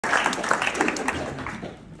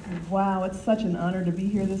Wow, it's such an honor to be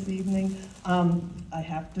here this evening. I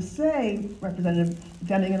have to say, Representative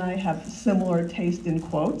Denning and I have similar taste in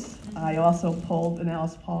quotes. I also pulled an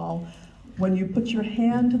Alice Paul, when you put your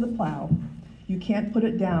hand to the plow, you can't put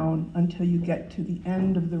it down until you get to the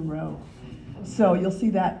end of the row. So you'll see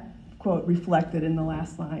that quote reflected in the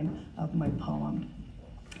last line of my poem.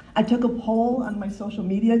 I took a poll on my social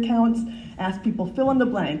media accounts, asked people fill in the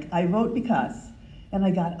blank, I vote because, and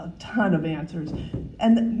I got a ton of answers.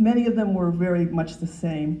 And many of them were very much the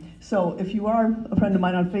same. So if you are a friend of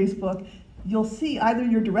mine on Facebook, you'll see either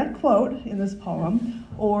your direct quote in this poem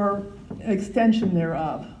or an extension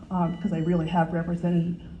thereof, because I really have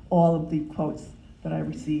represented all of the quotes that I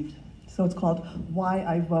received. So it's called Why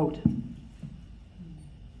I Vote.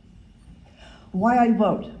 Why I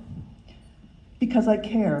vote? Because I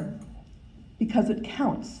care, because it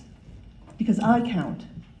counts, because I count,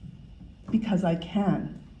 because I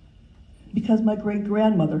can, because my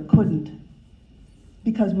great-grandmother couldn't,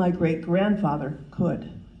 because my great-grandfather could,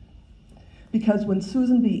 because when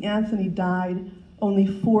Susan B. Anthony died, only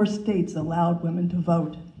 4 states allowed women to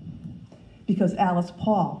vote, because Alice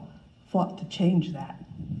Paul fought to change that,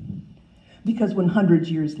 because 100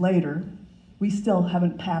 years later, we still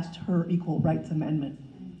haven't passed her Equal Rights Amendment,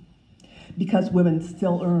 because women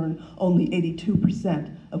still earn only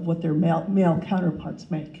 82% of what their male counterparts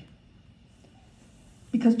make,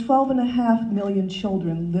 because 12.5 million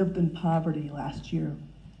children lived in poverty last year,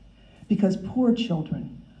 because poor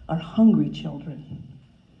children are hungry children,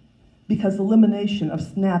 because elimination of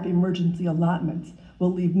SNAP emergency allotments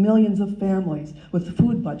will leave millions of families with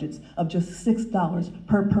food budgets of just $6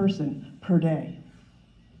 per person per day,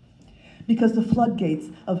 because the floodgates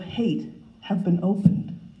of hate have been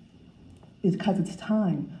opened, because it's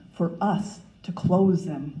time for us to close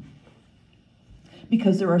them,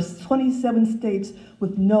 because there are 27 states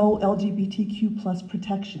with no LGBTQ plus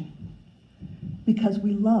protection, because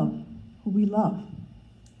we love who we love,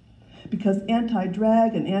 because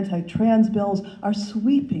anti-drag and anti-trans bills are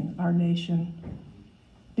sweeping our nation,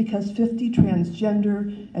 because 50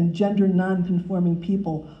 transgender and gender non-conforming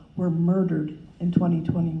people were murdered in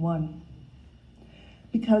 2021,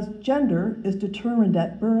 because gender is determined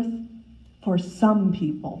at birth for some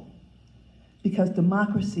people, because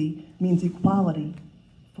democracy means equality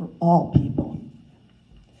for all people,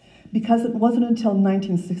 because it wasn't until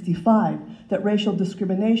 1965 that racial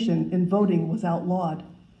discrimination in voting was outlawed,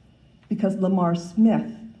 because Lamar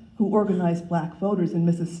Smith, who organized black voters in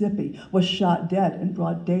Mississippi, was shot dead in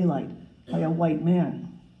broad daylight by a white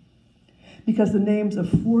man, because the names of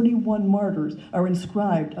 41 martyrs are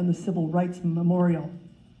inscribed on the Civil Rights Memorial,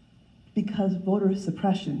 because voter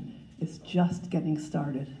suppression is just getting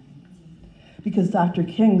started, because Dr.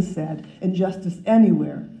 King said, injustice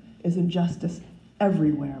anywhere is injustice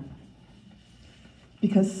everywhere,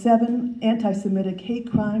 because 7 anti-Semitic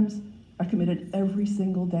hate crimes are committed every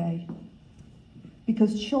single day,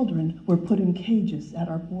 because children were put in cages at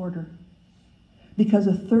our border, because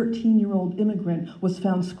a 13-year-old immigrant was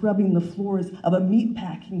found scrubbing the floors of a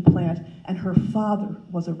meatpacking plant and her father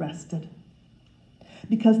was arrested,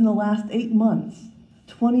 because in the last 8 months,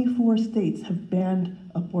 24 states have banned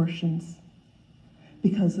abortions,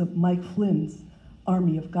 because of Mike Flynn's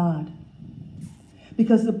Army of God,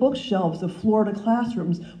 because the bookshelves of Florida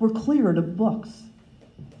classrooms were cleared of books,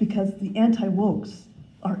 because the anti-wokes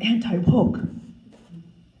are anti-woke,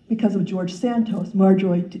 because of George Santos,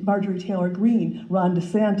 Marjorie Taylor Greene, Ron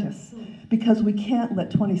DeSantis, because we can't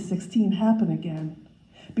let 2016 happen again,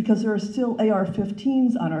 because there are still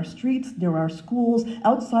AR-15s on our streets, near our schools,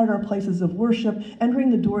 outside our places of worship, entering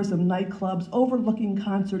the doors of nightclubs, overlooking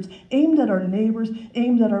concerts, aimed at our neighbors,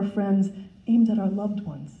 aimed at our friends, aimed at our loved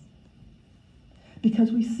ones.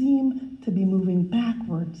 Because we seem to be moving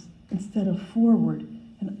backwards instead of forward,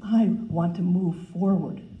 and I want to move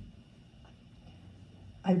forward.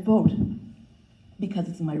 I vote because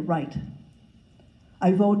it's my right.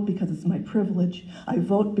 I vote because it's my privilege. I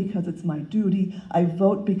vote because it's my duty. I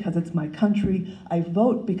vote because it's my country. I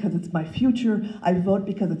vote because it's my future. I vote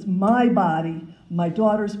because it's my body, my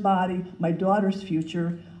daughter's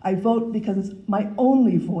future. I vote because it's my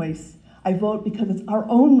only voice. I vote because it's our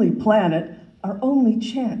only planet, our only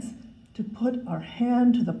chance to put our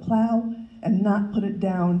hand to the plow and not put it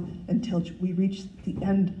down until we reach the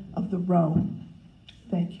end of the row.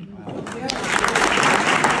 Thank you.